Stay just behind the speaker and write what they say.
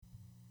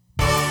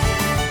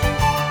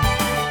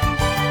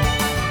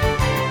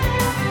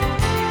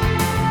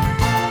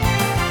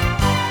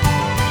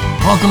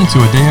Welcome to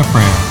a day of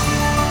prayer.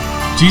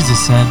 Jesus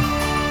said,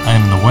 I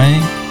am the way,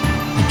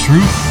 the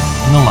truth,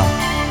 and the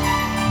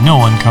life. No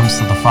one comes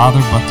to the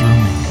Father but through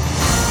me.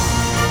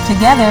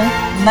 Together,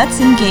 let's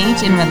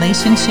engage in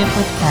relationship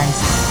with Christ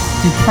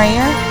through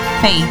prayer,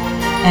 faith,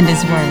 and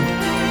His Word.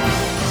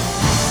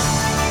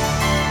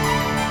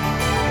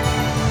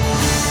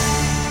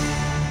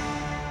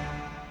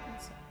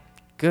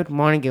 Good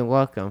morning and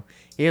welcome.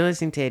 You're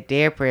listening to a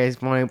Day of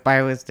Prayer's morning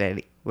Bible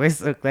study. We're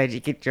so glad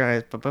you could join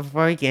us, but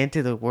before we get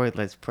into the Word,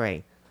 let's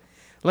pray.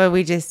 Lord,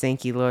 we just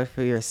thank you, Lord,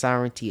 for your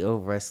sovereignty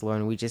over us, Lord,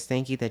 and we just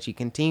thank you that you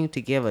continue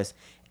to give us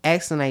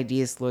excellent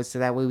ideas, Lord, so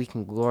that way we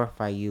can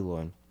glorify you,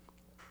 Lord.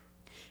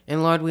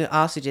 And Lord, we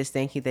also just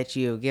thank you that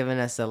you have given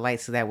us the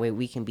light so that way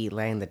we can be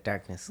light in the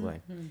darkness,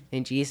 Lord.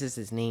 In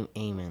Jesus' name,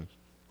 amen.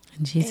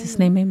 In Jesus'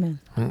 name, amen.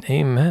 And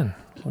amen.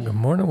 Well, good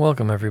morning.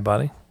 Welcome,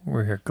 everybody.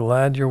 We're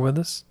glad you're with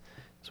us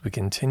as we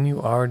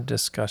continue our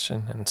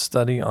discussion and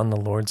study on the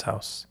Lord's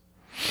house.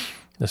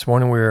 This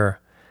morning we're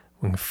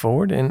moving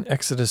forward in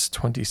Exodus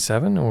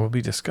 27, and we'll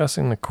be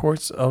discussing the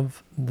courts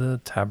of the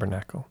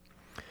Tabernacle.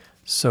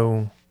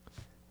 So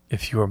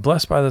if you are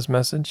blessed by this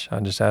message, I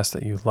just ask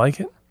that you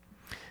like it,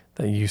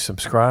 that you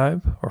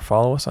subscribe or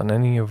follow us on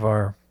any of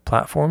our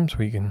platforms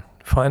where you can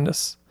find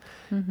us,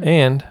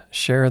 and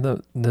share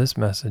this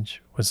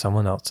message with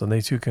someone else so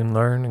they too can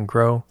learn and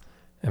grow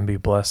and be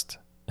blessed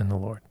in the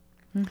Lord.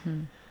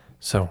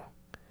 So,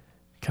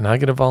 can I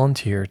get a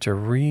volunteer to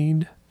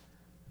read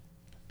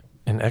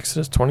in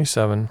Exodus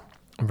 27,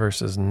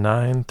 verses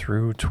 9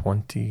 through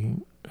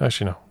 20,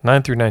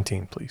 9 through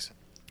 19, please.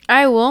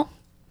 I will.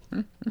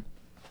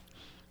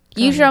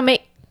 You shall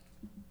make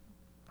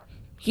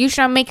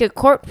a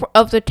court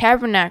of the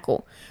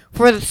tabernacle.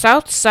 For the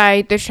south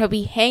side there shall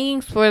be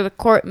hangings for the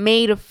court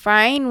made of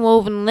fine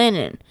woven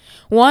linen,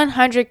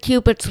 100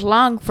 cubits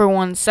long for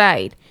one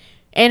side,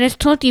 and its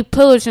 20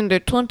 pillars and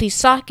their 20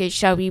 sockets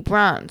shall be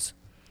bronze.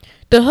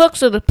 The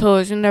hooks of the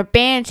pillars and their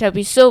bands shall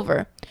be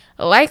silver.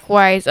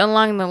 Likewise,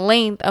 along the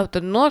length of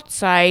the north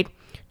side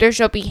there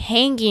shall be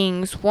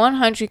hangings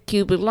 100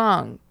 cubits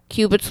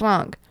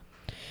long,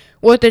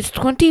 with its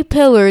 20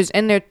 pillars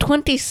and their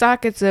 20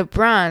 sockets of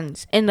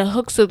bronze, and the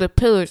hooks of the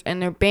pillars and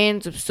their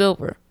bands of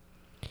silver.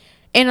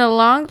 And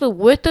along the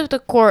width of the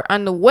court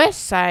on the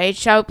west side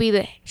shall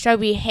be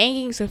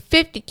hangings of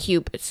 50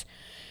 cubits,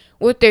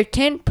 with their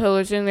 10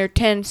 pillars and their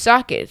 10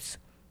 sockets.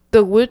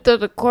 The width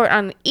of the court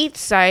on the east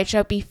side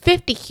shall be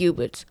 50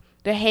 cubits.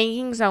 The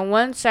hangings on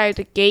one side of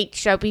the gate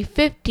shall be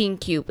 15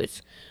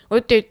 cubits,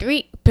 with their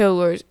 3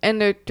 pillars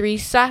and their 3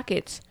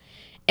 sockets.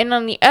 And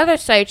on the other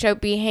side shall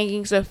be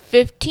hangings of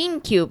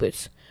 15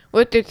 cubits,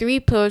 with their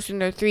 3 pillars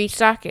and their 3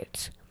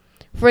 sockets.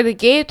 For the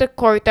gate of the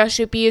court there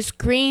shall be a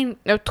screen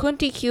of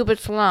 20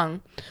 cubits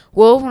long,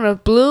 woven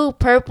of blue,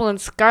 purple,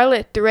 and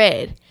scarlet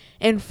thread,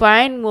 and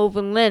fine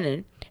woven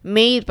linen,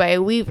 made by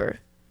a weaver.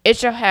 It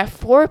shall have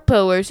 4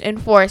 pillars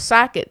and 4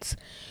 sockets.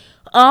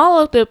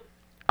 All the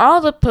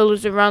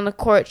pillars around the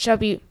court shall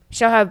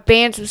have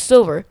bands of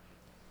silver.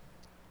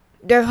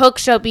 Their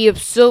hooks shall be of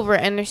silver,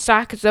 and their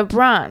sockets of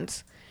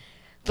bronze.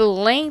 The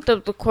length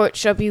of the court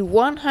shall be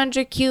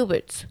 100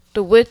 cubits,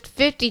 the width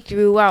 50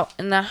 throughout,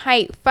 and the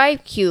height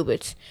 5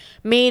 cubits,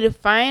 made of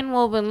fine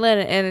woven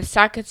linen, and the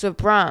sockets of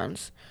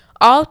bronze.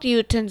 All the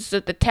utensils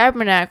of the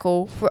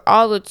tabernacle for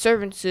all its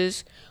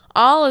services,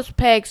 all its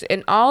pegs,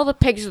 and all the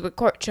pegs of the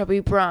court shall be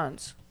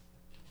bronze.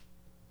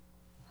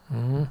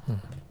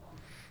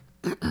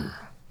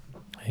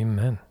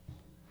 Amen.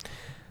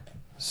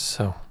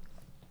 So,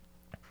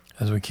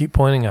 as we keep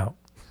pointing out,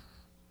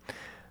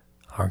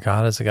 our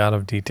God is a God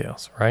of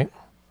details, right?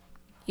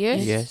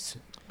 Yes.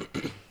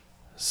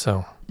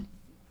 So,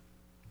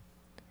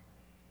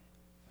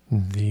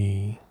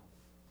 there's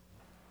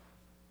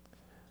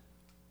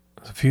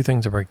a few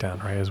things to break down,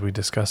 right, as we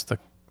discuss the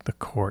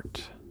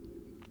court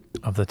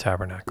of the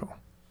tabernacle.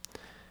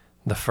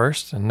 The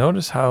first, and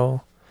notice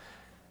how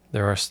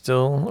there are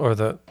still, or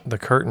the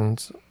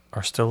curtains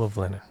are still of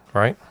linen,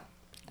 right?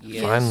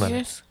 Yes. Fine linen.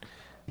 Yes.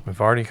 We've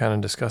already kind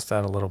of discussed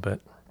that a little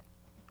bit.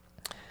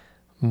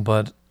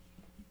 But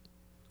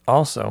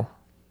also,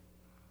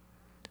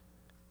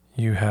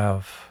 you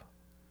have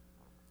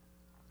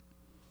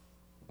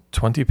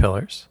 20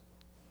 pillars,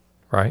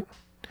 right?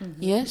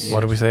 Yes.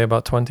 What do we say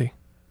about 20?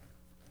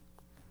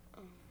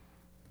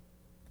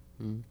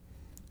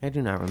 I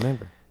do not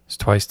remember. It's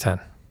twice 10,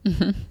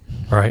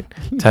 right?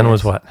 10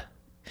 was what?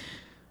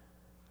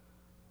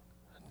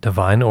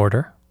 Divine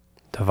order,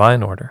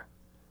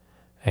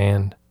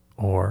 and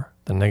or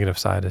the negative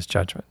side is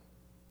judgment,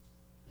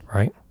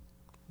 right?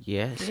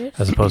 Yes.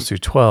 As opposed to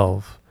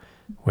 12,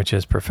 which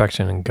is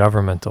perfection and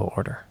governmental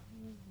order,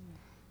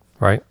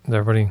 right? Does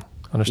everybody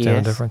understand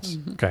the difference?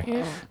 Okay,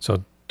 Yes.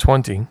 so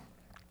 20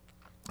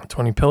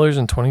 pillars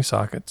and 20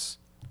 sockets.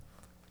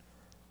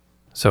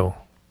 So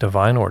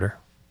divine order,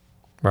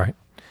 right?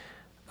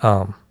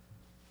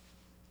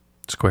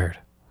 Squared,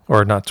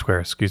 or not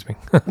squared, excuse me.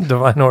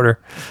 Divine order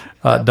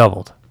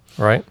doubled,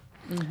 right?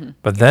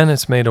 But then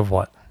it's made of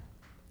what?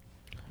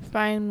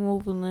 Fine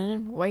woven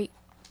linen, white.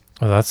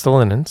 Well, that's the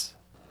linens.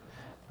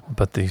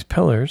 But these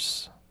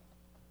pillars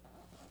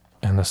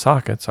and the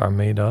sockets are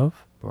made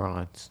of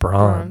Bronze.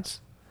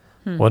 bronze.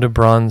 What did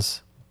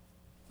bronze?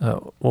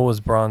 What was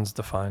bronze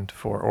defined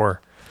for,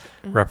 or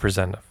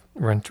representative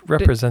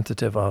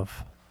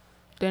of?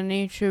 The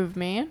nature of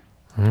man.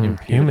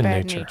 Human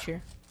Bad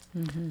nature.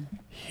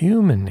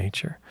 Human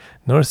nature.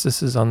 Notice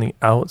this is on the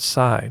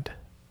outside,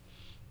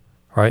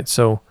 right?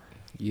 So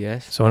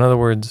Yes. in other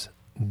words,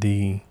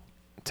 the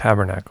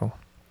tabernacle,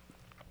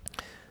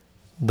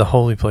 the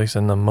holy place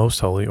and the most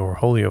holy, or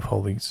holy of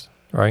holies,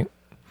 right,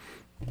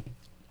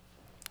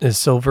 is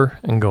silver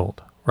and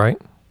gold,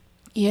 right?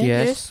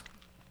 Yes.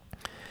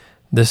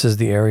 This is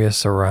the area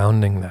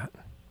surrounding that.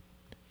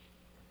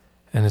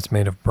 And it's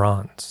made of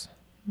bronze,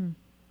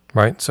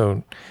 right?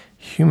 So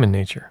human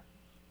nature.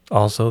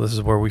 Also, this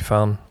is where we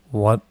found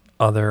what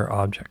other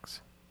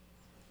objects?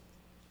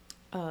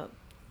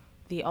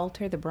 The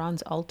altar, the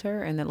bronze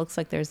altar, and it looks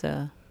like there's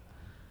a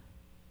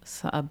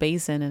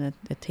basin and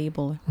a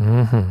table.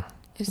 Mm-hmm.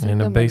 Is In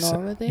it a the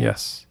basin. menorah there?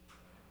 Yes.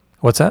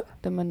 What's that?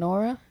 The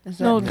menorah? Is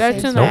that No, the that's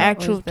same in the spot, or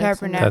actual is that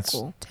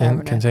something-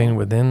 That's contained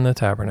within the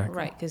tabernacle.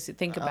 Right, because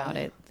think about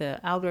it. The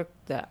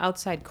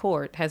outside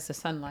court has the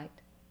sunlight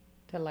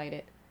to light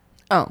it.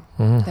 Oh,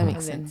 Mhm. that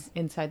makes And then sense.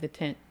 inside the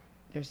tent,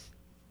 there's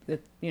the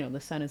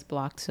sun is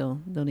blocked, so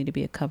there'll need to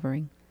be a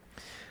covering.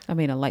 I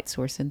mean, a light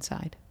source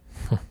inside.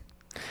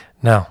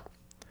 Now,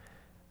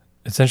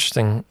 it's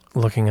interesting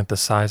looking at the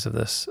size of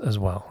this as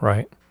well,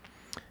 right?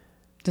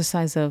 The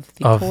size of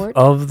the Of court.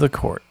 the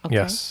court, Okay.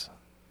 yes.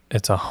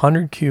 It's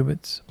 100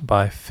 cubits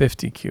by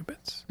 50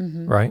 cubits,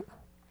 right?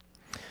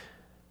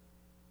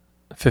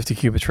 50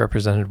 cubits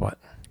represented what?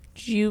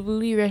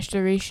 Jubilee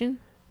restoration.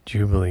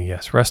 Jubilee,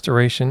 yes.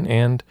 Restoration,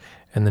 and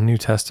in the New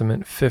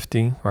Testament,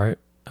 50, right,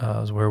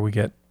 is where we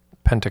get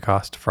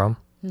Pentecost from.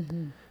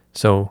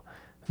 So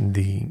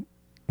the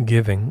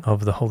giving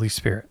of the Holy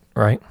Spirit,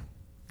 right?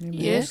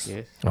 Yes.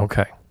 Yes.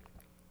 Okay.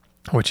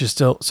 Which is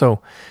still,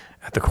 so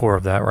at the core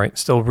of that, right?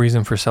 Still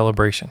reason for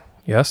celebration.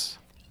 Yes?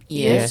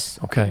 Yes.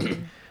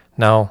 Okay.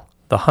 Now,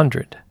 the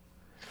 100.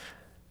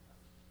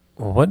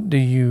 What do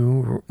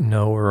you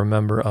know or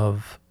remember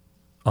of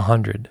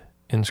 100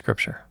 in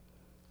Scripture?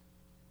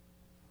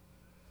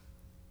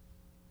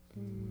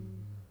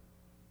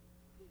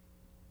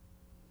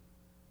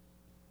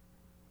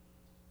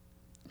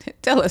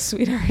 Tell us,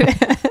 sweetheart.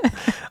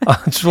 I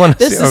just want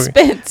to The see. Okay.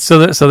 suspense. So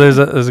there's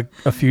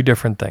a few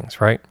different things,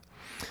 right?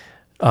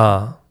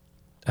 So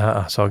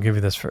I'll give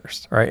you this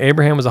first, right?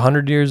 Abraham was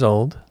 100 years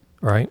old,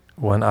 right,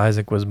 when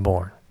Isaac was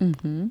born,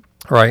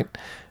 right?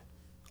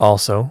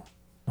 Also,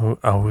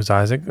 who's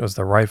Isaac? Was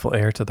the rightful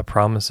heir to the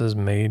promises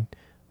made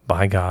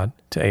by God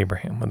to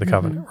Abraham with the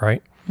covenant,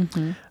 right?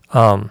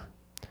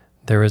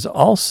 There is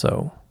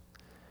also,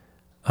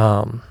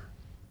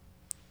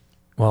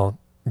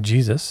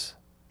 Jesus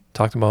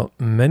talked about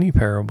many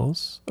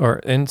parables,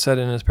 and said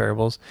in his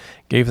parables,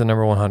 gave the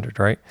number 100,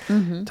 right?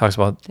 Talks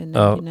about The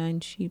 99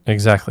 sheep.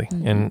 exactly,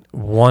 and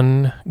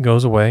one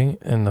goes away,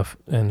 and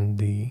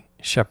the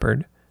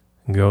shepherd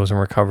goes and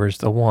recovers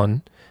the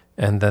one,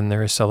 and then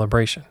there is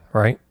celebration,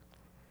 right?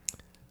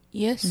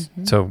 Yes.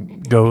 So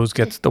goes,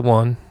 gets the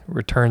one,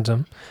 returns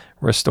him,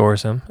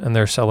 restores him, and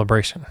there's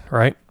celebration,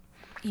 right?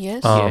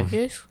 Yes.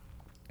 Yes.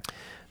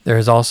 There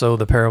is also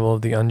the parable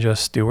of the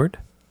unjust steward,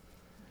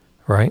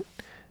 right?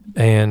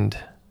 And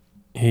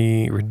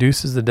he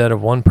reduces the debt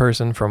of one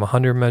person from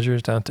 100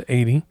 measures down to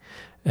 80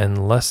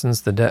 and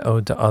lessens the debt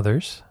owed to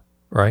others,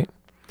 right?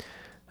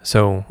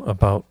 So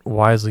about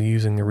wisely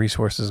using the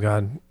resources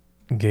God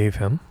gave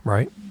him,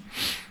 right?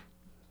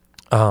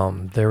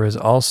 There is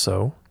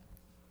also,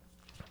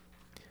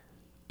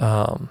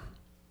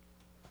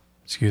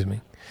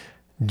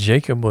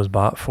 Jacob was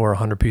bought for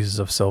 100 pieces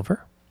of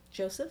silver.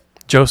 Joseph,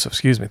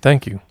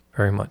 thank you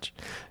very much.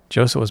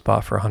 Joseph was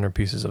bought for 100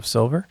 pieces of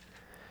silver.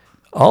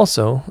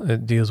 Also,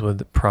 it deals with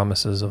the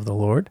promises of the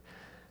Lord.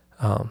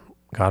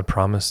 God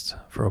promised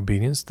for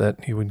obedience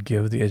that he would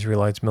give the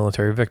Israelites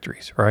military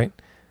victories, right?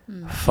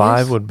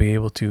 5 would be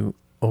able to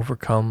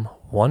overcome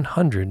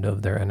 100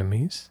 of their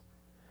enemies.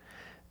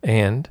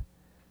 And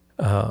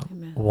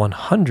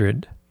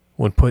 100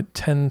 would put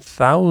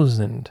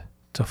 10,000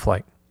 to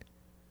flight,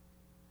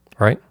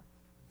 right?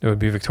 It would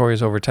be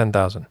victorious over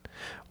 10,000.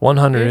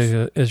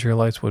 100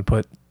 Israelites would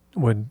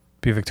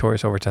be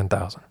victorious over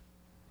 10,000,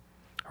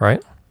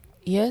 right?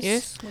 Yes.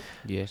 Yes.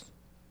 Yes.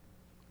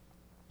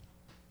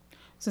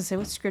 So say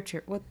what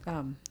scripture? What?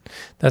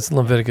 That's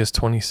Leviticus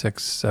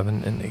 26,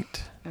 7, and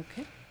 8.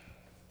 Okay.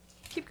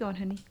 Keep going,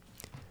 honey.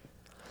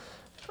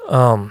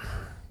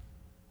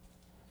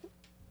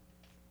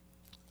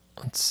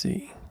 Let's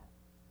see.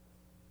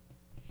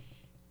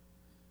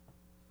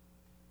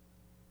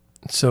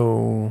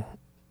 So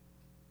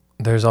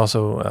there's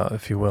also,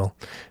 if you will,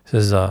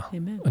 this is a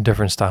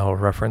different style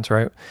of reference,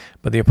 right?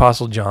 But the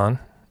Apostle John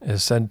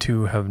is said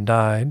to have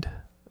died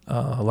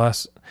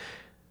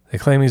they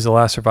claim he's the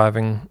last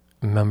surviving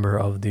member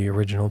of the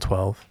original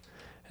 12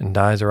 and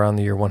dies around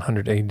the year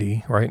 100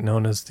 AD, right?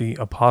 Known as the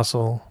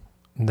apostle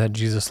that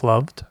Jesus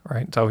loved,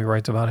 right? That's how he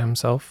writes about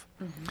himself.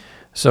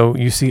 So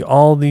you see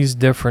all these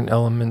different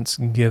elements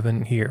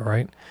given here,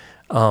 right?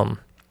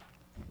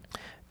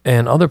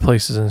 And other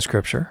places in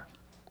Scripture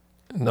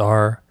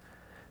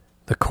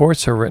the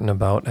courts are written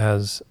about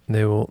as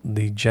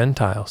the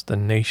Gentiles, the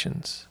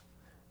nations,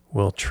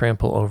 will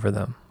trample over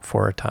them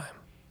for a time,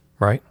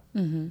 right?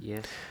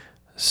 Yes.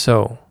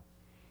 So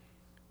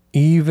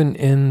even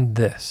in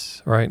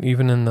this, right,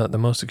 even in the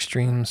most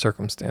extreme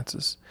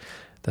circumstances,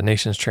 the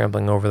nations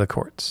trampling over the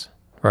courts,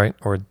 right,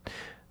 or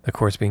the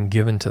courts being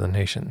given to the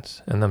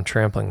nations and them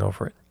trampling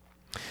over it,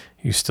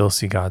 you still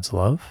see God's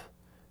love.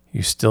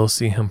 You still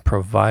see him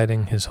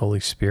providing his Holy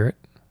Spirit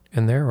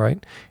in there,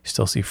 right? You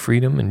still see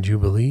freedom and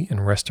jubilee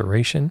and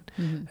restoration.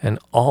 And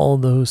all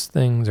those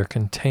things are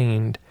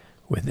contained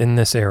within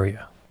this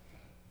area,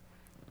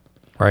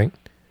 right?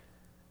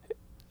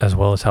 As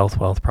well as health,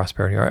 wealth,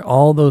 prosperity, right?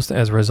 All those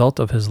as a result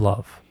of his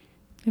love.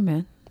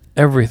 Amen.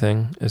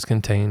 Everything is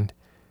contained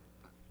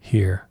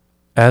here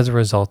as a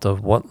result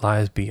of what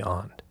lies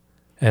beyond.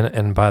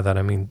 And by that,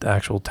 I mean the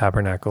actual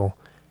tabernacle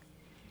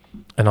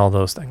and all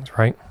those things,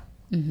 right?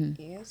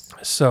 Yes.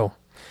 So,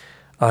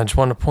 I just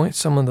want to point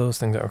some of those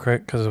things out, okay?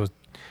 Because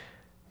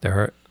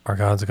our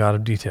God's a God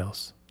of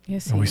details.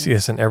 Yes, And we see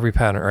this in every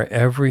pattern, right?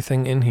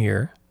 Everything in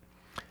here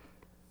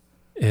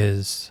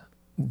is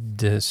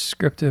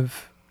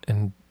descriptive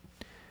and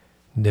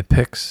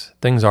depicts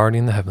things already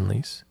in the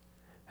heavenlies.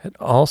 It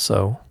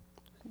also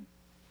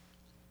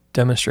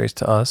demonstrates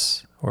to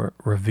us or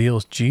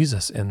reveals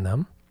Jesus in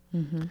them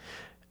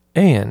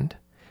and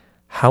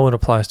how it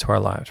applies to our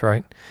lives,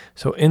 right?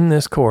 So in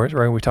this court,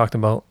 right, we talked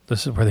about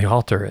this is where the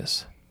altar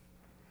is.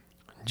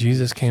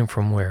 Jesus came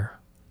from where?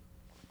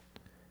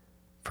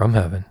 From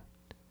heaven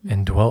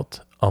and dwelt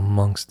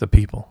amongst the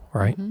people,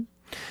 right?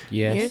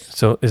 Yes.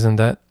 So isn't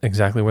that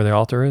exactly where the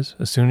altar is?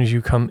 As soon as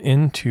you come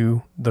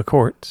into the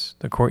courts,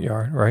 the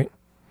courtyard, right?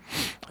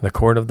 The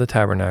court of the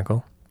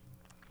tabernacle,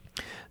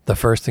 the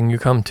first thing you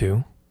come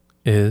to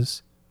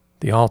is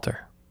the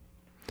altar.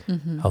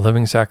 A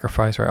living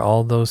sacrifice, right?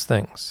 All those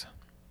things,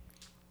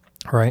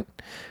 right?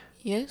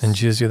 Yes. And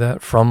Jesus did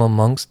that from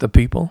amongst the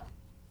people.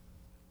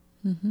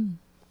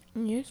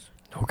 Yes.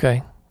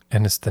 Okay.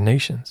 And it's the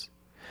nations.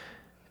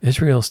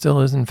 Israel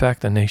still is in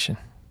fact a nation.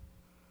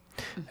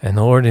 And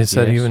the Lord has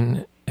said Yes.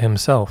 even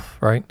himself,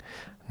 right?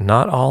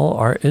 Not all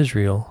are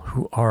Israel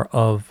who are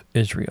of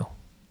Israel.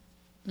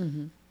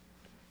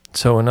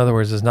 So in other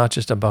words, it's not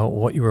just about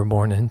what you were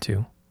born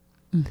into,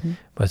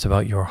 but it's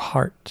about your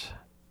heart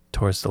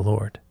towards the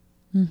Lord.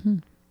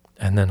 And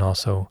then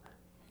also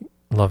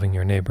loving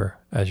your neighbor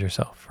as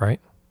yourself, right?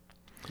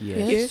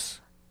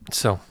 Yes.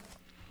 So,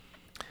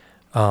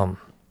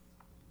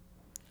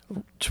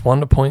 just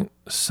wanted to point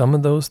some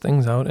of those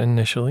things out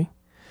initially.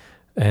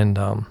 And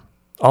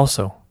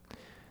also,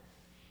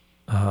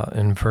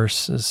 in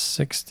verses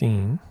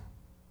 16,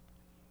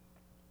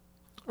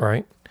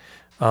 right?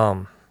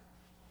 I'll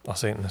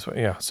say it in this way.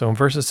 Yeah. So in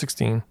verses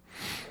 16,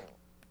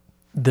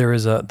 there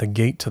is the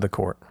gate to the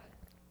court.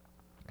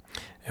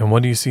 And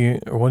what do you see,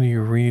 or what do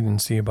you read and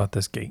see about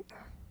this gate?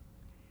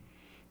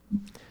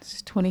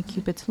 It's 20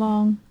 cubits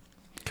long,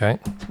 Okay.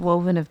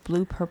 woven of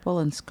blue, purple,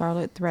 and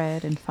scarlet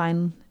thread and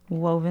fine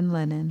woven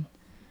linen.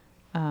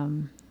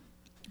 And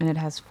it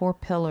has 4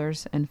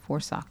 pillars and 4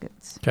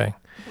 sockets. Okay.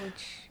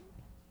 Which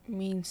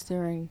means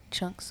they're in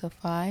chunks of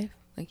 5.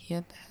 Like you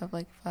have to have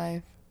like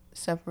 5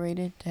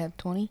 separated to have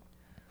 20.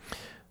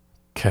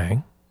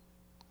 Okay.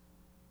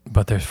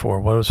 But there's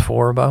 4. What is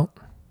 4 about?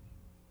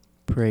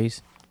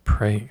 Praise.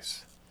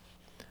 Praise.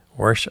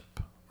 Worship,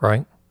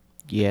 right?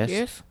 Yes.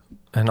 Yes.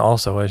 And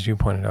also, as you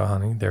pointed out,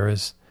 honey,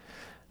 there's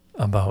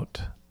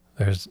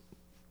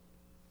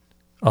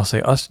I'll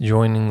say us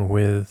joining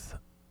with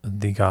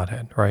the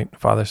Godhead, right?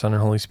 Father, Son,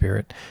 and Holy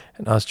Spirit,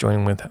 and us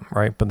joining with him,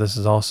 right? But this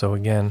is also,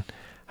 again,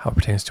 how it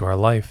pertains to our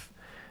life.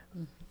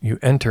 You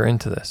enter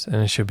into this, and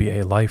it should be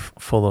a life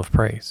full of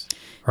praise,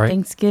 right?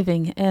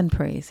 Thanksgiving and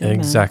praise. Amen.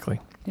 Exactly.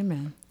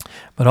 Amen.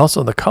 But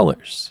also the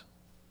colors.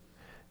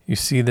 You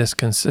see this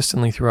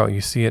consistently throughout.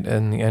 You see it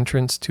in the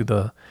entrance to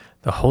the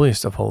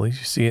holiest of holies.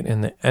 You see it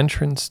in the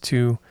entrance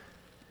to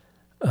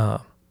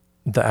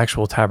the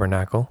actual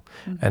tabernacle.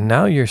 And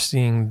now you're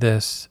seeing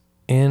this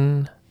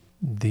in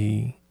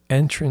the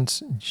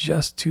entrance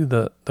just to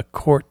the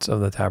courts of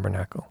the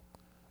tabernacle,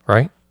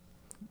 right?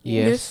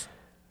 Yes.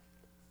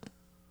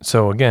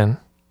 So again,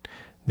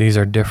 these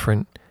are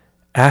different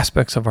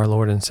aspects of our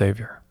Lord and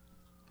Savior,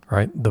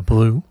 right? The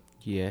blue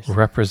Yes.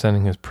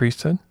 representing his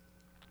priesthood,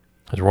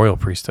 his royal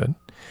priesthood.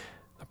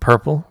 The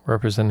purple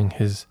representing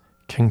his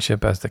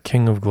kingship as the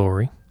King of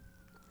glory.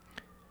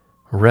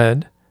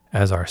 Red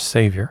as our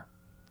Savior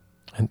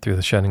and through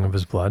the shedding of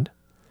his blood.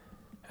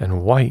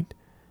 And white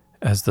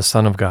as the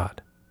Son of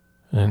God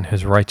and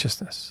his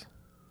righteousness,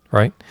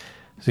 right?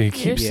 So you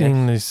keep Yes.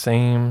 seeing these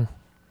same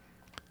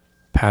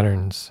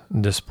patterns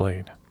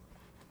displayed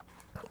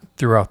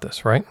throughout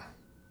this, right?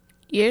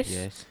 Yes.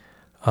 Yes.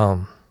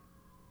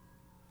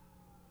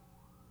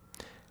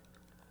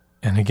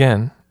 And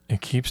again, it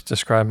keeps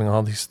describing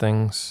all these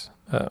things,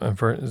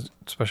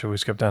 especially we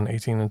skip down to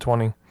 18 and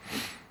 20,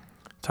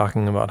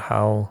 talking about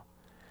how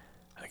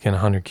again,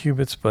 100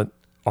 cubits, but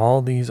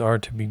all these are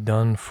to be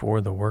done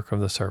for the work of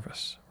the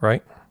service,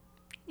 right?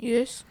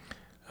 Yes.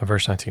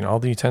 Verse 19, all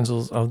the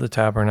utensils of the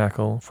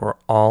tabernacle for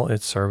all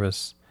its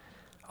service,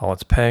 all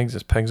its pegs,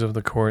 as pegs of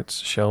the courts,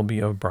 shall be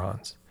of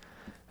bronze.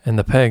 And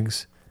the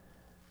pegs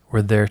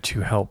were there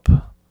to help,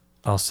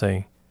 I'll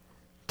say,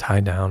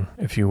 tie down,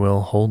 if you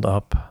will, hold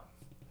up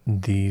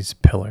these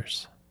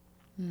pillars.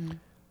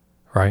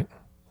 Right?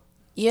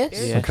 Yes.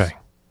 Yes. Okay.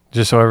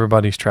 Just so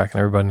everybody's tracking,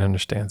 everybody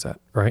understands that,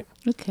 right?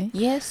 Okay.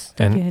 Yes.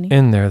 And Okay, honey.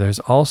 in there, there's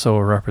also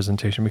a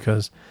representation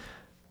because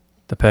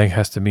the peg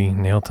has to be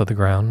nailed to the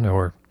ground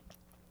or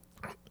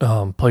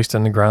placed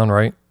in the ground,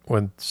 right?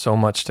 With so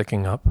much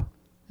sticking up,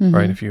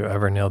 right? If you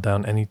ever nail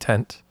down any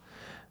tent,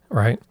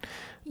 right?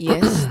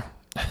 Yes.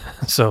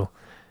 So,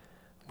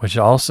 which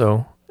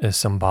also is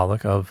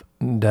symbolic of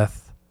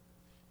death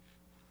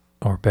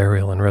or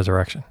burial and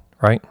resurrection,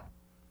 right?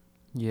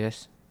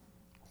 Yes.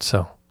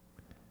 So,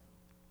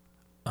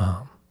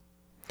 I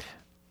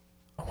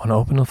want to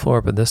open the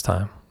floor, but this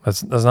time,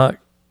 that's not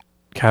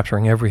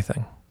capturing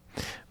everything,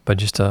 but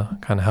just to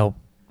kind of help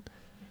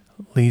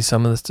lead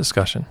some of this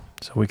discussion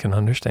so we can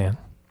understand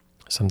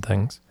some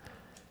things.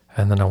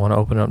 And then I want to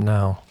open up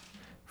now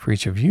for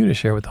each of you to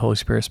share what the Holy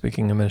Spirit is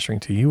speaking and ministering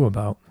to you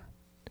about,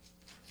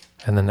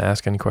 and then to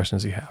ask any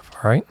questions you have.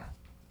 All right?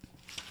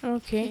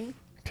 Okay.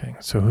 Okay,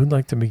 so who'd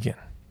like to begin?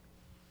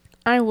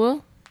 I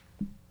will.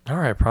 All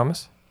right,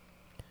 promise.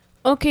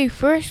 Okay,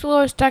 first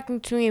Lord was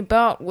talking to me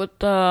about with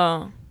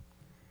the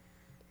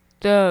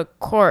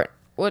court,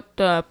 with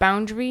the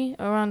boundary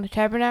around the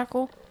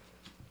tabernacle.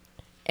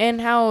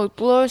 And how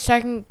the Lord was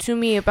talking to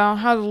me about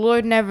how the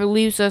Lord never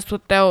leaves us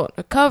without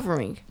a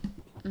covering.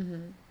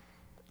 And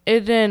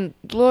then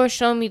the Lord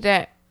showed me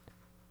that,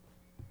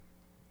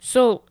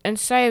 so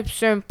inside of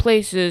certain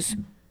places,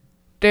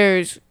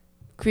 there's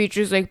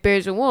creatures like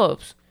bears and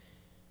wolves.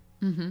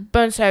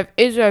 But inside of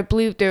Israel, I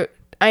believe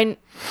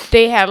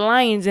they had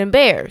lions and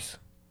bears.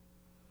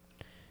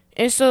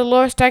 And so the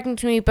Lord's talking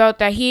to me about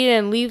that He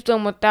didn't leave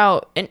them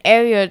without an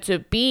area to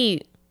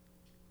be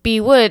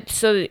with,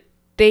 so that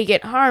they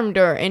get harmed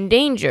or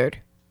endangered.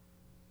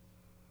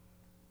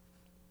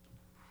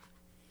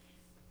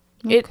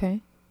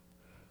 Okay.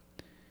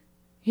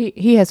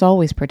 He has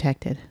always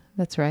protected.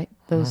 That's right.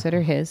 Those that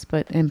are his,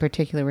 but in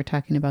particular, we're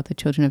talking about the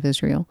children of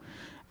Israel.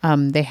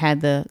 They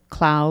had the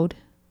cloud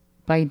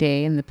by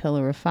day and the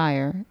pillar of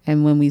fire.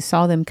 And when we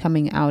saw them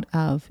coming out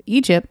of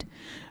Egypt,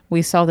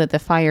 we saw that the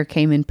fire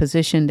came and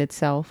positioned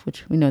itself,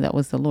 which we know that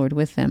was the Lord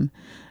with them,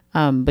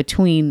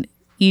 between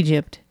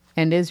Egypt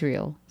and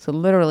Israel. So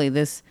literally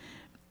this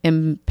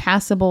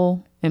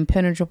impassable,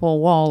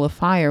 impenetrable wall of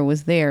fire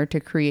was there to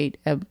create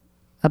a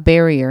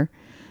barrier,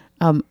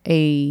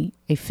 a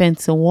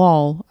fence, a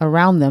wall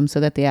around them so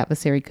that the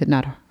adversary could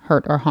not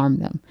hurt or harm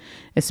them,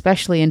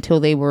 especially until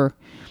they were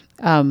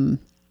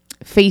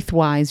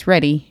faith-wise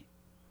ready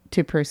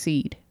to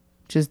proceed.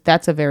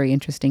 That's a very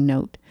interesting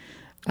note.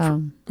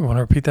 You want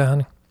to repeat that,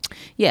 honey?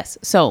 Yes.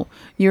 So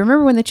you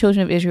remember when the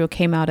children of Israel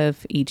came out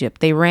of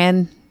Egypt, they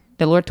ran,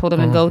 the Lord told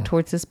them to go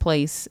towards this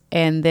place.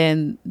 And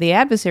then the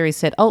adversary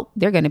said, oh,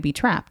 they're going to be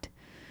trapped.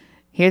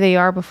 Here they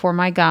are before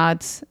my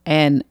gods,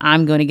 and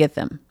I'm going to get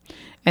them.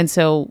 And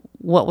so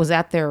what was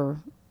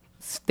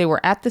they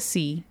were at the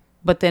sea,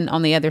 but then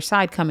on the other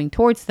side coming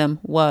towards them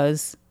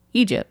was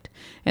Egypt.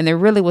 And there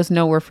really was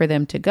nowhere for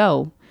them to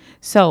go.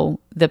 So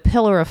the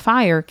pillar of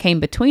fire came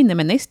between them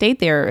and they stayed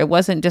there. It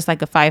wasn't just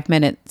like a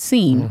 5-minute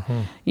scene.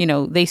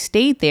 They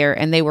stayed there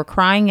and they were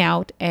crying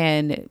out.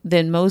 And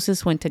then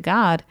Moses went to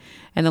God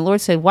and the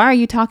Lord said, why are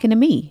you talking to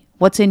me?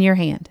 What's in your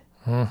hand?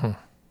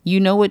 You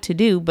know what to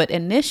do. But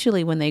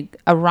initially when they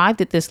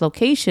arrived at this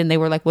location, they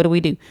were like, what do we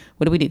do?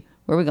 What do we do?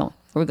 Where are we going?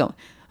 Where are we going?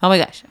 Oh my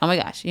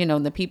gosh.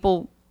 The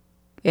people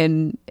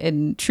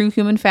in true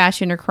human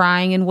fashion are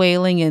crying and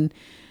wailing and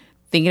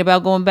thinking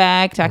about going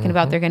back, talking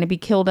about they're going to be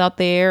killed out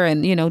there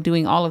and,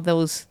 doing all of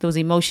those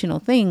emotional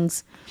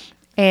things.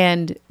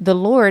 And the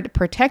Lord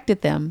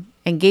protected them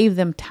and gave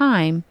them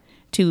time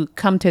to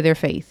come to their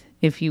faith,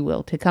 if you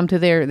will, to come to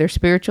their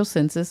spiritual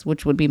senses,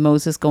 which would be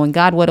Moses going,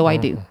 God, what do I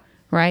do?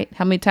 Right?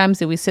 How many times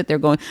did we sit there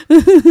going,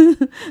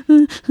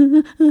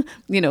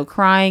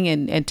 crying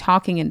and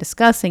talking and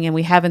discussing, and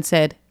we haven't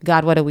said,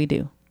 God, what do we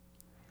do?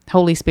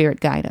 Holy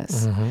Spirit, guide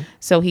us.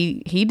 So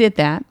he did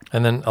that.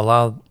 And then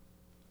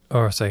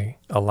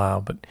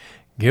but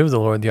give the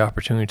Lord the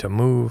opportunity to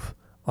move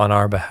on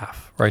our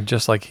behalf, right?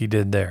 Just like he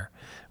did there.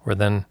 Where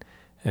then,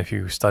 if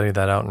you study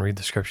that out and read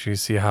the scripture, you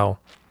see how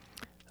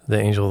the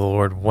angel of the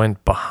Lord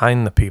went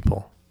behind the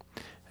people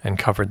and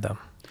covered them.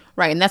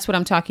 Right, and that's what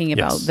I'm talking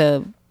about. Yes.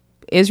 The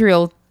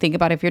Israel, think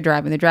about if you're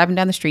driving. They're driving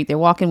down the street. They're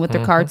walking with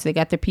their carts. They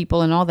got their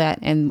people and all that.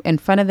 And in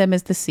front of them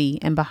is the sea,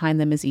 and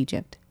behind them is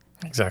Egypt.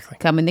 Exactly.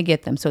 Coming to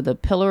get them. So the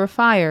pillar of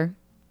fire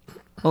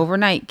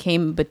overnight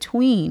came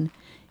between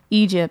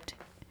Egypt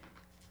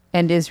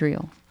and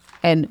Israel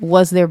and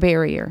was their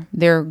barrier,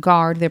 their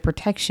guard, their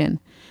protection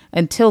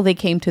until they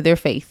came to their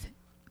faith,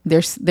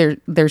 their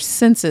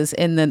senses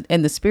in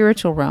the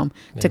spiritual realm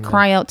to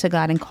cry out to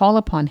God and call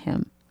upon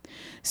him.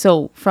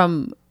 So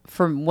from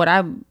from what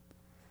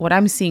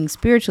I'm seeing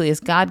spiritually is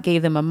God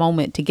gave them a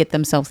moment to get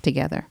themselves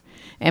together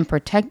and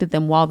protected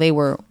them while they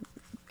were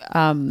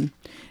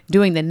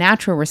doing the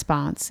natural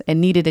response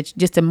and needed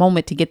just a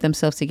moment to get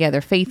themselves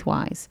together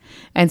faith-wise.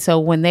 And so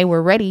when they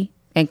were ready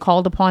and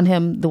called upon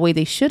him the way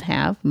they should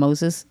have,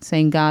 Moses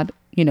saying, God,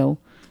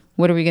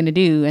 what are we going to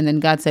do? And then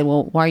God said,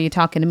 well, why are you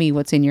talking to me?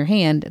 What's in your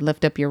hand?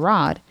 Lift up your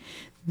rod.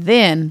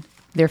 Then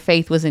their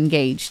faith was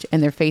engaged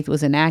and their faith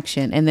was in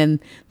action. And then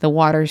the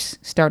waters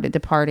started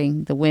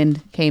departing. The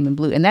wind came and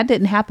blew. And that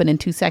didn't happen in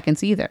 2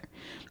 seconds either.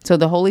 So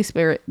the Holy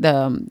Spirit,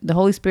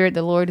 the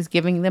Lord is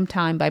giving them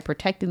time by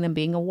protecting them,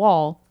 being a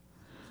wall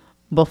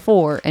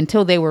before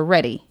until they were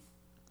ready,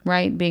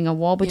 right? Being a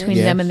wall between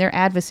them and their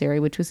adversary,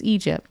 which was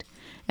Egypt,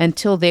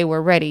 until they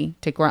were ready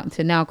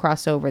to now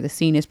cross over. The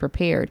scene is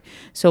prepared.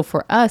 So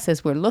for us,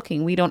 as we're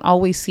looking, we don't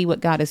always see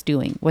what God is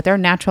doing. With our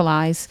natural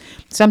eyes,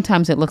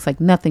 sometimes it looks like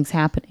nothing's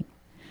happening.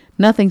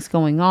 Nothing's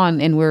going on.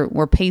 And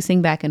we're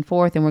pacing back and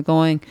forth and we're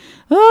going,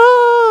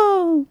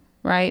 oh,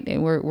 right?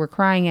 And we're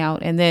crying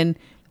out. And then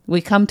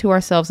we come to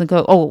ourselves and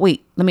go, oh,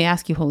 wait, let me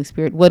ask you, Holy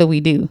Spirit, what do we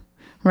do?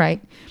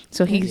 Right?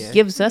 So he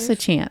gives us a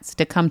chance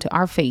to come to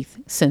our faith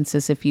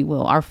senses, if you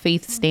will, our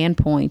faith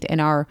standpoint and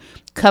our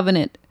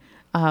covenant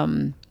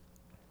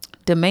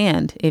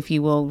demand, if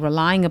you will,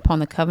 relying upon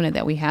the covenant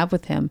that we have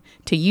with him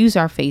to use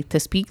our faith to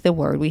speak the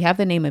word. We have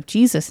the name of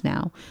Jesus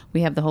now.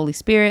 We have the Holy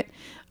Spirit,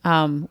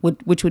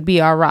 which would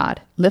be our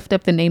rod. Lift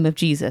up the name of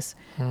Jesus.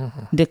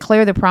 Mm-hmm.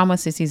 Declare the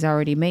promises he's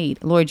already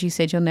made. Lord, you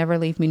said you'll never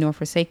leave me nor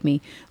forsake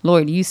me.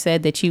 Lord, you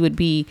said that you would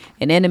be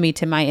an enemy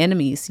to my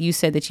enemies. You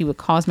said that you would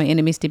cause my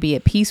enemies to be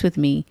at peace with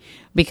me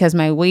because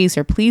my ways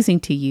are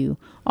pleasing to you.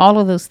 All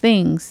of those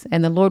things.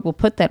 And the Lord will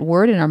put that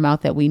word in our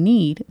mouth that we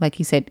need. Like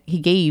he said, he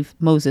gave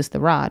Moses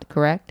the rod,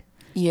 correct?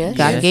 Yes.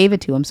 God gave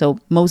it to him. So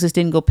Moses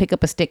didn't go pick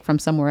up a stick from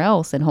somewhere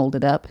else and hold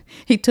it up.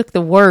 He took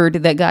the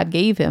word that God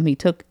gave him. He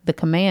took the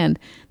command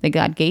that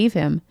God gave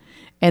him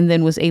and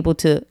then was able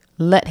to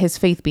let his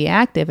faith be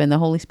active. And the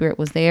Holy Spirit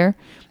was there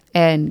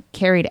and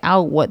carried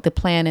out what the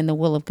plan and the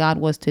will of God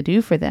was to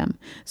do for them.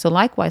 So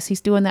likewise,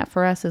 he's doing that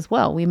for us as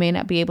well. We may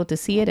not be able to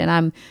see it. And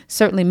I'm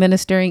certainly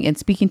ministering and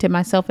speaking to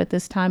myself at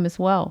this time as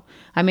well.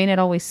 I may not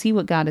always see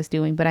what God is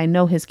doing, but I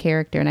know his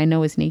character and I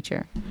know his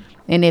nature.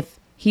 And if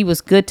he was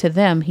good to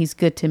them, he's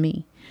good to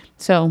me.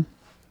 So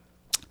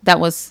that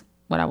was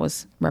what I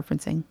was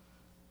referencing.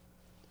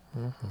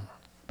 Mm-hmm.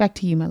 Back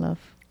to you, my love.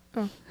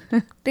 Oh.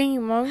 Thank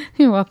you, Mom.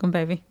 You're welcome,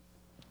 baby.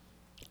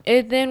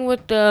 And then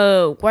with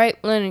the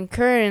white linen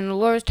curtain, the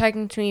Lord's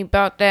talking to me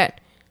about that.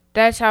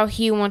 That's how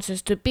he wants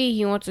us to be.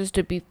 He wants us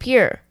to be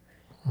pure.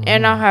 Mm.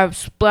 And not have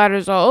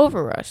splatters all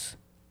over us.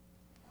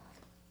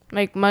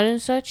 Like mud and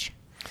such.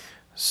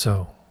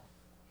 So,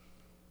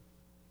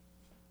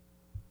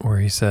 where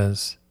he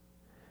says,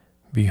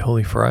 be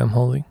holy for I am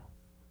holy.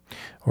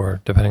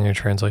 Or depending on your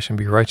translation,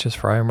 be righteous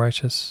for I am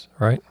righteous,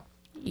 right?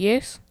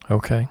 Yes.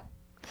 Okay.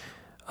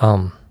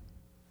 To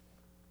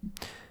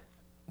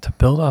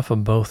build off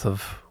of both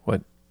of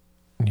what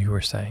you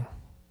were saying,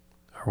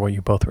 or what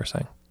you both were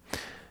saying,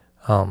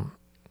 do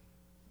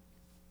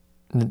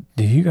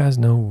you guys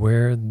know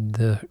where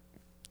the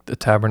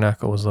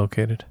tabernacle was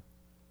located?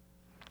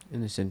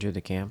 In the center of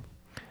the camp.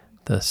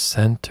 The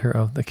center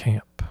of the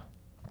camp.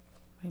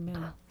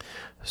 Amen.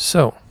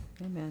 So,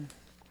 amen.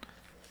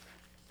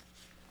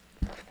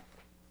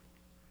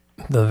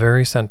 The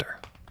very center.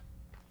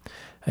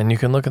 And you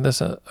can look at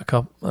this a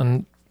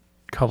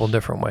couple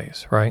different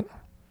ways, right?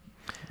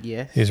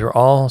 Yes. These were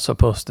all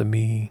supposed to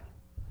be,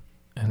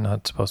 and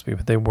not supposed to be,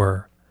 but they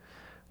were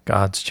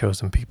God's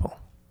chosen people.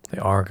 They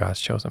are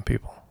God's chosen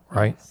people,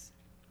 right?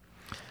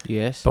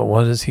 Yes. But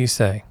what does he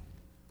say?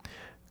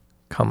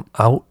 Come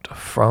out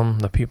from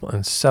the people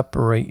and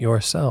separate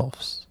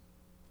yourselves,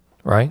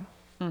 right?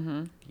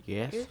 Mm-hmm.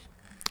 Yes.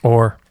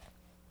 Or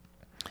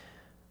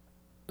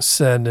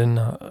said in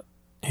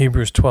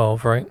Hebrews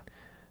 12, right?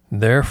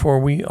 Therefore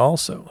we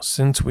also,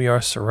 since we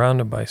are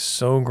surrounded by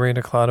so great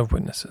a cloud of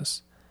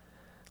witnesses,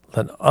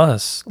 let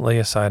us lay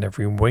aside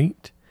every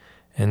weight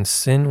and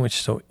sin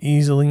which so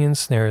easily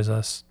ensnares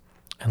us,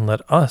 and let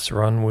us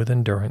run with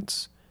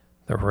endurance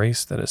the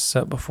race that is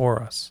set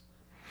before us,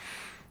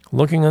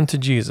 looking unto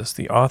Jesus,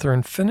 the author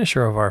and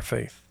finisher of our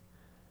faith,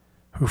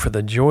 who for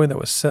the joy that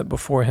was set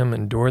before him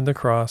endured the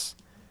cross,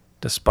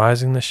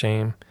 despising the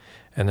shame,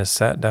 and has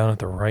sat down at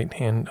the right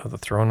hand of the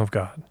throne of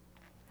God.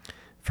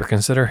 For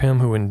consider him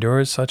who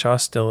endures such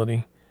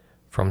hostility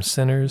from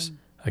sinners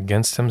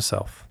against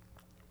himself,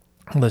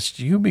 lest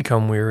you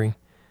become weary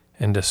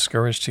and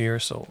discouraged to your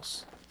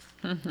souls.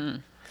 Mm-hmm.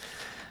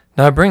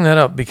 Now I bring that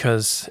up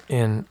because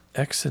in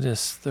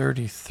Exodus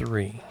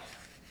 33,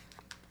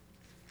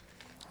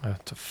 I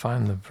have to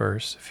find the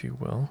verse, if you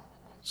will.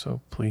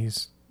 So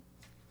please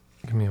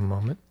give me a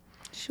moment.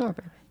 Sure,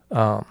 baby.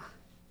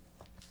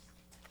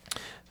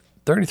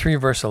 33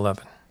 verse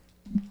 11.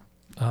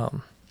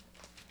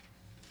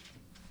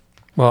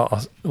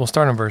 We'll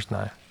start in verse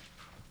 9.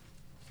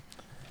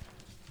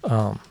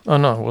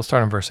 We'll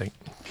start in verse 8.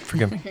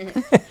 Forgive me.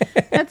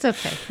 That's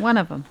okay. One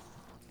of them.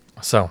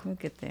 So, we'll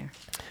get there.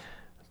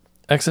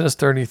 Exodus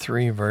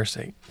 33, verse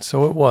 8.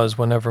 So it was,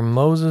 whenever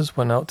Moses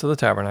went out to the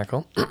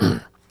tabernacle,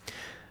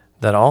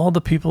 that all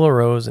the people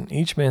arose, and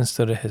each man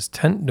stood at his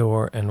tent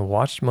door and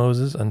watched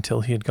Moses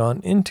until he had gone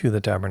into the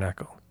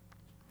tabernacle.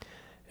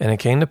 And it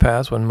came to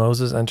pass, when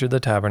Moses entered the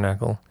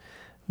tabernacle,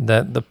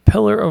 that the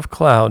pillar of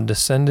cloud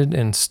descended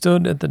and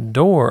stood at the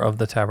door of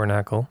the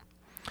tabernacle,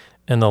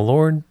 and the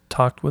Lord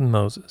talked with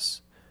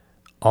Moses.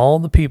 All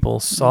the people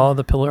saw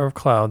the pillar of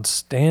cloud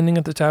standing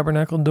at the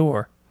tabernacle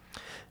door,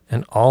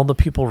 and all the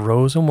people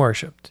rose and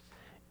worshipped,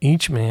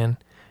 each man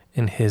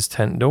in his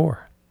tent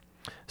door.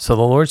 So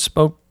the Lord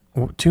spoke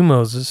to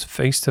Moses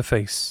face to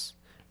face,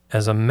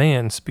 as a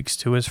man speaks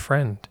to his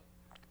friend.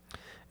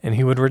 And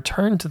he would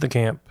return to the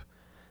camp,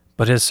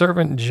 but his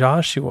servant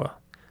Joshua,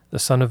 the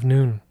son of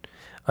Nun,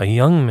 a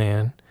young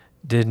man,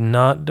 did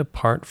not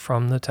depart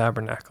from the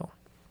tabernacle.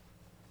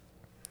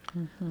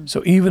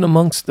 So even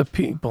amongst the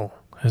people,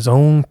 his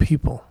own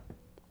people,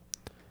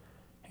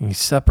 he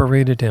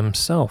separated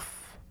himself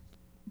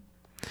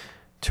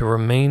to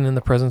remain in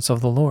the presence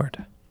of the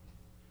Lord.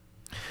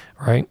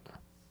 Right?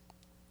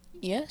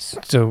 Yes.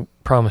 So,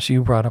 Promise,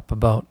 you brought up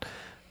about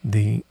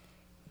the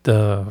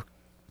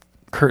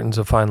curtains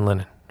of fine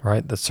linen,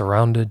 right? That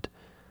surrounded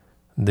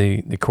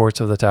the courts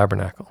of the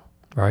tabernacle,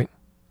 right?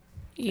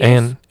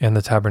 Yes. And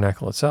the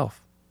tabernacle itself,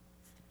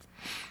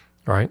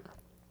 right?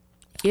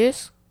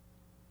 Yes.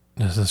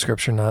 Does the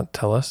scripture not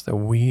tell us that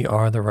we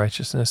are the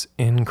righteousness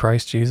in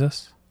Christ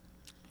Jesus?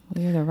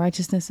 We are the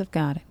righteousness of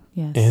God.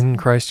 Yes. In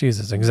Christ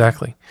Jesus,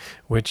 exactly.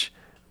 Which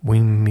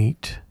we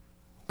meet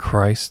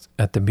Christ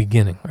at the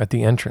beginning, at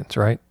the entrance,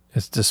 right?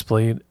 It's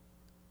displayed,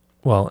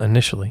 well,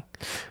 initially.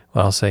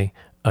 Well, I'll say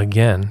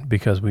again,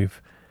 because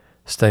we've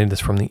studied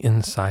this from the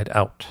inside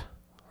out,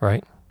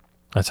 right?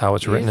 That's how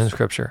it's written in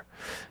Scripture,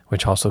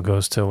 which also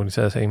goes to what he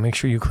says, hey, make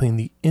sure you clean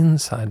the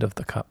inside of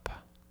the cup,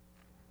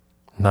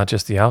 not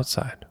just the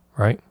outside,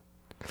 right?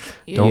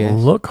 Don't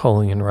look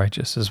holy and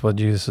righteous is what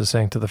Jesus is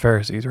saying to the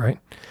Pharisees, right?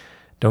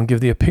 Don't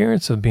give the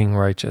appearance of being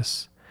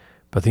righteous,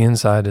 but the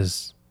inside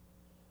is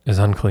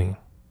unclean,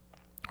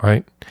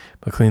 right?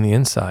 But clean the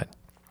inside.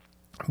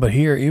 But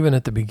here, even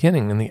at the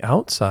beginning, in the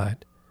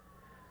outside,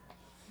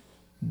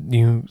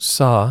 you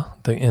saw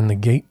in the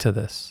gate to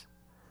this,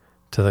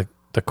 to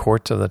the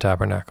courts of the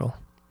tabernacle,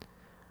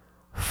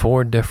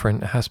 4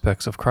 different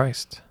aspects of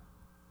Christ.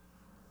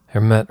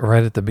 They're met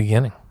right at the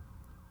beginning.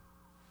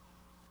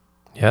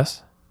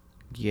 Yes?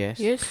 Yes.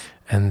 Yes.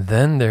 And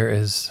then there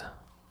is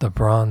the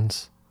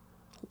bronze,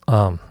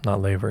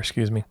 not laver,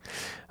 excuse me,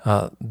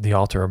 the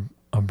altar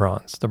of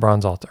bronze, the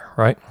bronze altar,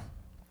 right?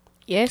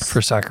 Yes.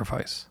 For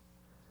sacrifice.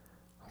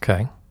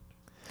 Okay.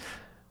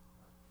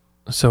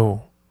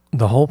 So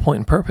the whole point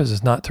and purpose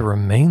is not to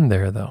remain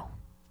there, though.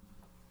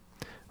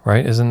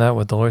 Right? Isn't that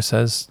what the Lord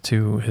says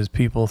to his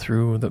people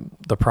through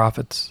the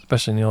prophets,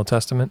 especially in the Old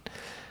Testament?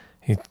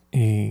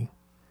 He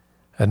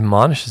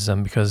admonishes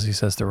them because he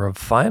says the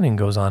refining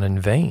goes on in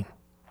vain.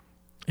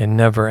 It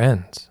never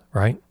ends,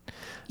 right?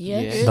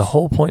 Yes. The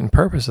whole point and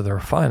purpose of the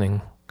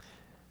refining,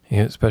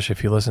 especially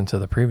if you listen to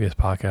the previous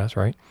podcast,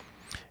 right,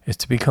 is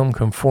to become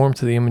conformed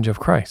to the image of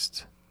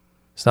Christ.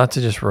 It's not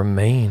to just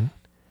remain,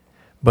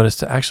 but it's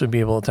to actually be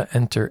able to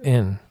enter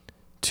in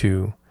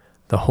to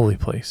the holy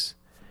place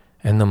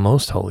and the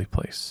most holy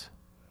place.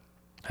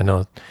 I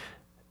know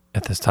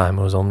at this time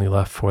it was only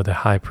left for the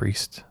high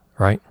priest,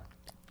 right?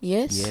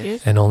 Yes. Yes.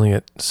 Yes. And only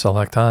at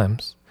select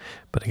times.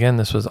 But again,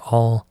 this was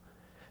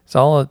it's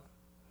all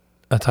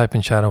a type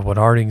and shadow of what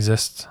already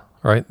exists,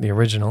 right? The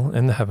original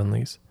in the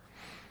heavenlies.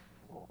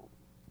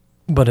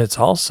 But it's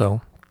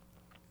also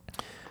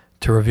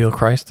to reveal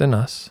Christ in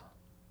us.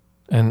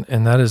 And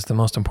that is the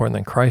most important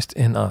thing, Christ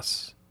in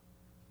us,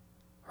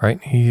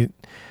 right? He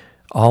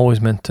always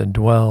meant to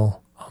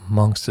dwell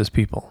amongst his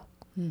people.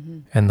 Mm-hmm.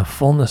 And the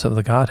fullness of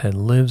the Godhead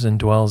lives and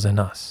dwells in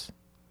us.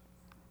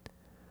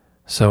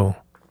 So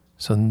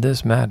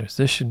this matters.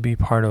 This should be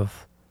part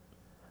of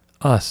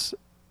us,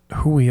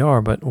 who we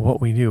are, but what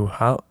we do.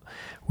 How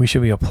we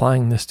should be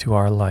applying this to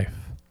our life,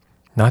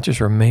 not just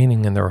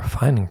remaining in the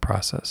refining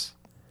process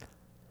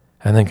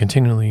and then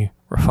continually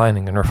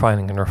refining and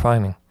refining and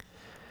refining.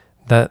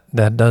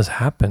 That does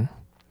happen,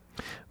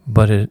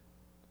 but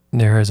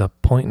there is a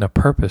point and a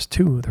purpose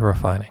to the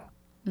refining,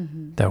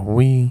 that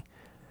we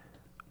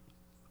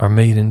are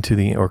made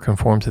into or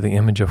conformed to the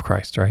image of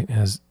Christ, right?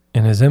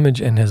 In his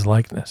image and his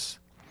likeness,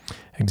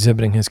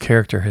 exhibiting his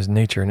character, his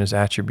nature, and his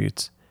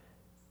attributes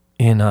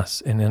in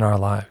us and in our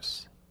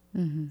lives.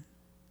 Mm-hmm.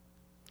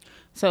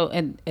 So,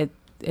 and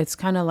it's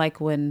kind of like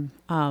when,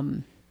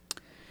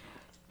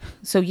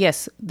 so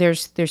yes,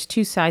 there's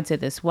 2 sides of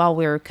this. While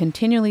we're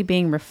continually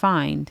being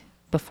refined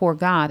before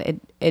God,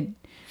 it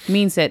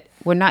means that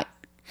we're not,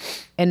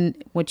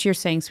 and what you're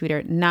saying,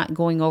 sweetheart, not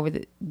going over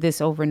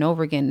this over and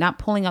over again, not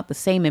pulling out the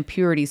same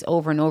impurities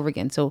over and over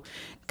again. So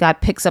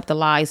God picks up the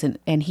lies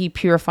and he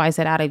purifies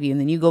that out of you. And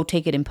then you go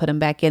take it and put them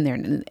back in there.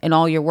 And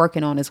all you're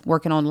working on is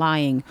working on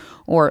lying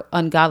or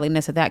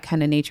ungodliness of that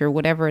kind of nature,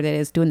 whatever it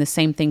is, doing the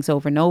same things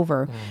over and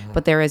over. Mm-hmm.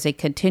 But there is a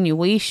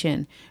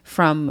continuation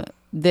from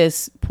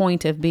this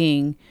point of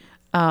being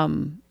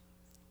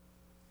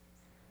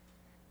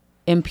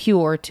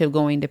impure to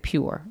going to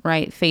pure,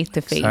 right? Faith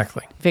to faith,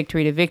 Exactly.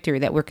 victory to victory,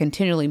 that we're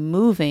continually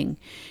moving,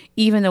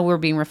 even though we're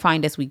being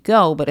refined as we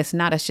go, but it's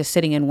not us just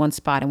sitting in one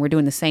spot and we're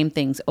doing the same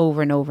things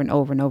over and over and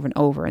over and over and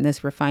over in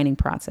this refining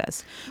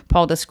process.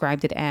 Paul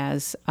described it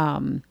as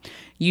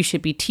you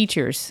should be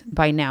teachers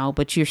by now,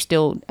 but you're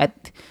still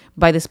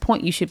by this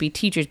point, you should be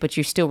teachers, but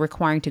you're still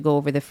requiring to go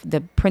over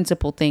the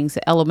principal things,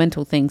 the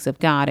elemental things of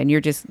God, and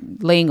you're just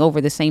laying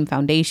over the same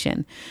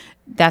foundation.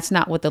 That's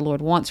not what the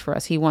Lord wants for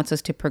us. He wants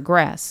us to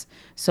progress.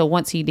 So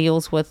once he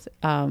deals with,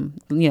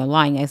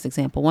 lying as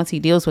example, once he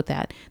deals with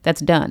that,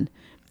 that's done.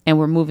 And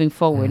we're moving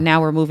forward.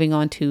 Now we're moving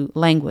on to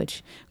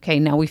language. Okay,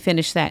 now we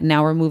finish that.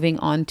 Now we're moving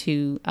on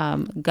to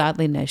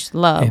godliness,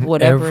 love, In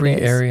whatever every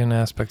it is. area and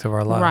aspect of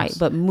our lives. Right,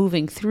 but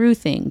moving through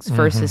things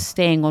versus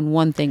staying on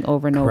one thing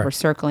over and over, Correct.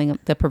 circling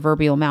the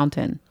proverbial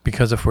mountain.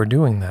 Because if we're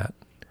doing that,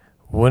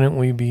 wouldn't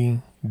we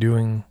be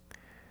doing,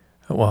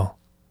 well,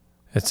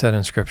 it said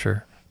in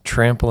Scripture,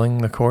 trampling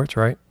the courts,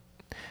 right?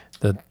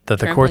 That the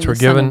courts were Trampling the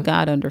Son given, of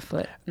God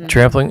underfoot.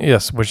 trampling,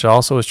 yes, which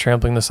also is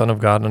trampling the Son of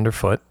God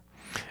underfoot.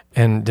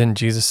 And didn't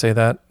Jesus say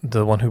that,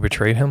 the one who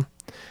betrayed him?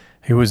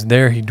 He was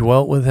there, he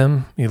dwelt with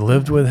him, he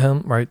lived with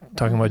him, right?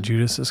 Talking about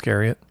Judas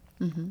Iscariot.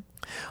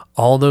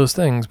 All those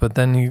things, but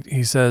then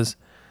he says,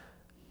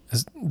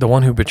 the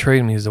one who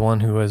betrayed me is the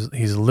one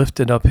he's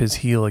lifted up his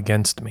heel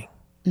against me.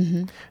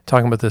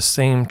 Talking about the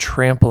same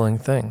trampling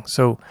thing.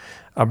 So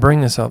I'll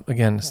bring this up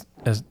again,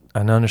 as I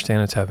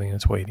understand it's heavy and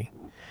it's weighty,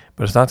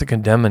 but it's not to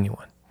condemn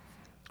anyone.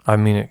 I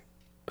mean it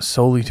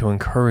solely to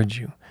encourage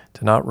you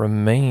to not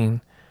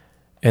remain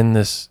in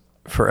this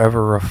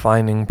forever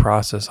refining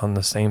process on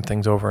the same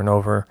things over and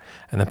over,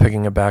 and then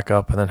picking it back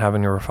up and then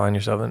having to refine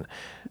yourself and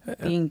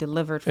Being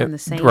delivered from the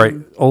same right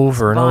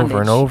over and over and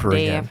bondage over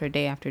day again. after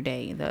day after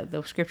day.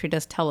 The scripture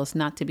does tell us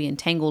not to be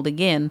entangled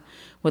again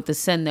with the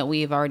sin that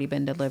we have already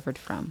been delivered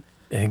from.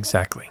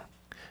 Exactly.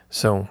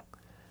 So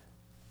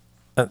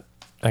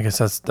I guess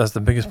that's the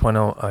biggest point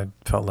I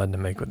felt led to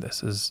make with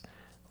this is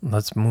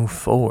let's move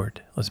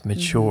forward, let's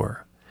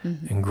mature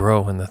and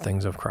grow in the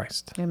things of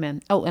Christ.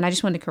 Amen. Oh, and I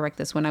just wanted to correct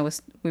this.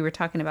 We were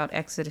talking about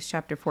Exodus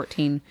chapter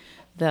 14,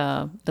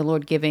 the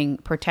Lord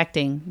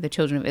protecting the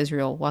children of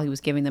Israel while he was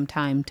giving them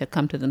time to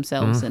come to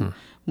themselves and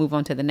move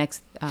on to the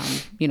next,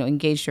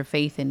 engage their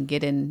faith and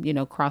get in,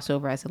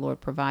 crossover as the Lord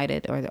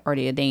provided or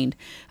already ordained.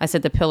 I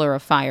said the pillar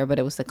of fire, but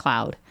it was the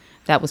cloud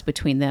that was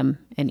between them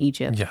and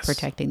Egypt, Yes.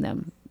 protecting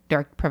them,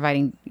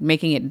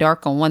 making it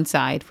dark on one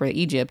side for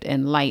Egypt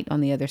and light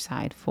on the other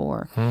side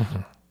for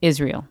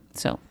Israel.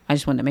 So I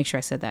just wanted to make sure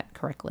I said that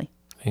correctly.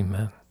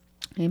 Amen.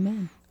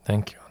 Amen.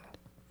 Thank you.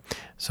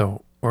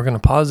 So we're going to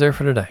pause there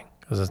for today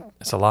because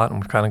it's a lot and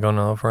we've kind of gone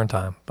over in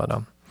time. But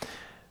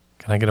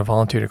can I get a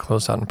volunteer to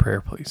close out in prayer,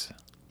 please?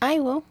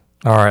 I will.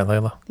 All right,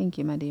 Layla. Thank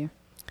you, my dear.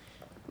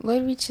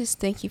 Lord, we just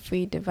thank you for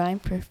your divine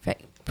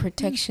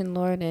protection,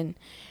 Lord, and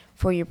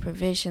for your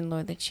provision,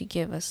 Lord, that you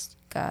give us,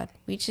 God.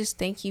 We just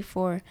thank you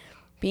for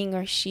being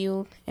our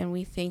shield, and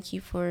we thank you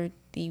for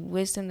the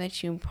wisdom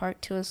that you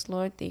impart to us,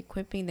 Lord, the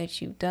equipping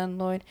that you've done,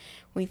 Lord.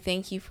 We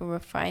thank you for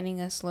refining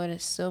us, Lord,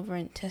 as silver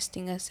and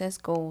testing us as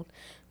gold.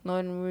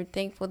 Lord, and we're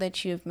thankful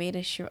that you have made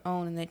us your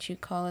own and that you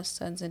call us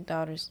sons and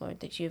daughters, Lord,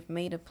 that you have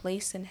made a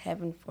place in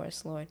heaven for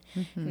us, Lord,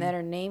 and that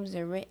our names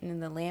are written in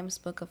the Lamb's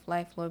Book of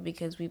Life, Lord,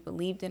 because we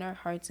believed in our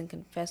hearts and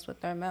confessed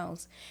with our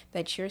mouths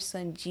that your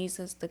Son,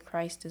 Jesus the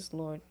Christ, is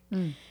Lord.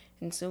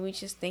 And so we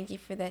just thank you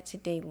for that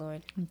today,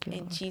 Lord. You, in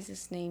Lord.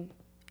 Jesus' name,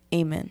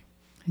 amen.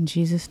 In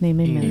Jesus'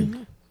 name,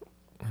 amen.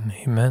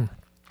 Amen.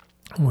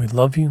 We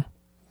love you.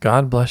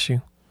 God bless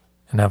you.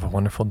 And have a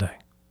wonderful day.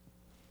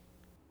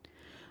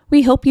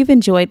 We hope you've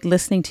enjoyed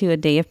listening to a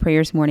Day of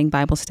Prayers morning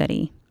Bible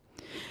study.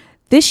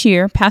 This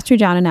year, Pastor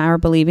John and I are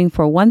believing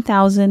for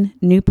 1,000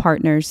 new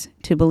partners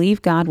to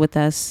believe God with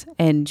us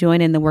and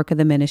join in the work of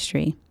the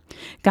ministry.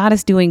 God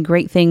is doing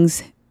great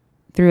things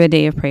through a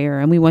day of prayer,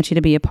 and we want you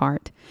to be a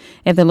part.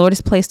 If the Lord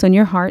has placed on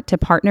your heart to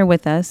partner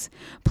with us,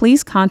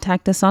 please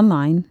contact us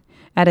online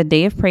at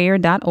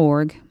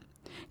adayofprayer.org.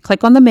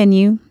 Click on the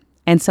menu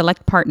and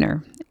select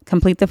partner.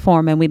 Complete the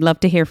form, and we'd love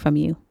to hear from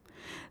you.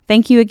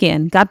 Thank you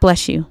again. God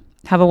bless you.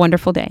 Have a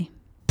wonderful day.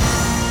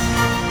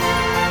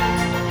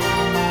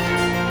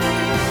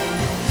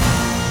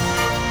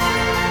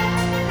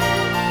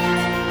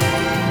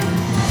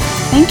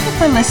 Thank you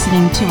for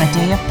listening to A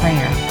Day of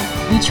Prayer.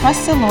 We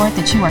trust the Lord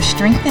that you are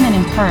strengthened and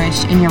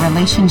encouraged in your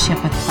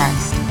relationship with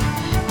Christ.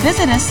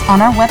 Visit us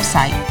on our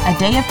website,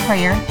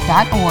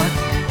 adayofprayer.org,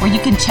 where you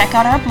can check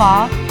out our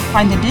blog,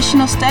 find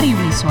additional study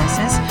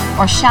resources,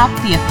 or shop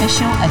the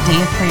official A Day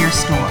of Prayer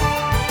store.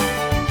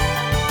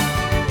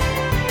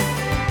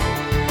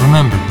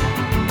 Remember,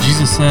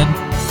 Jesus said,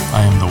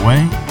 I am the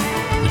way,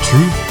 the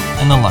truth,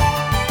 and the life.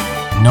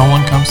 No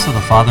one comes to the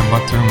Father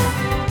but through me.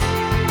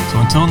 So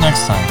until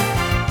next time,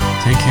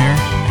 take care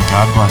and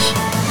God bless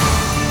you.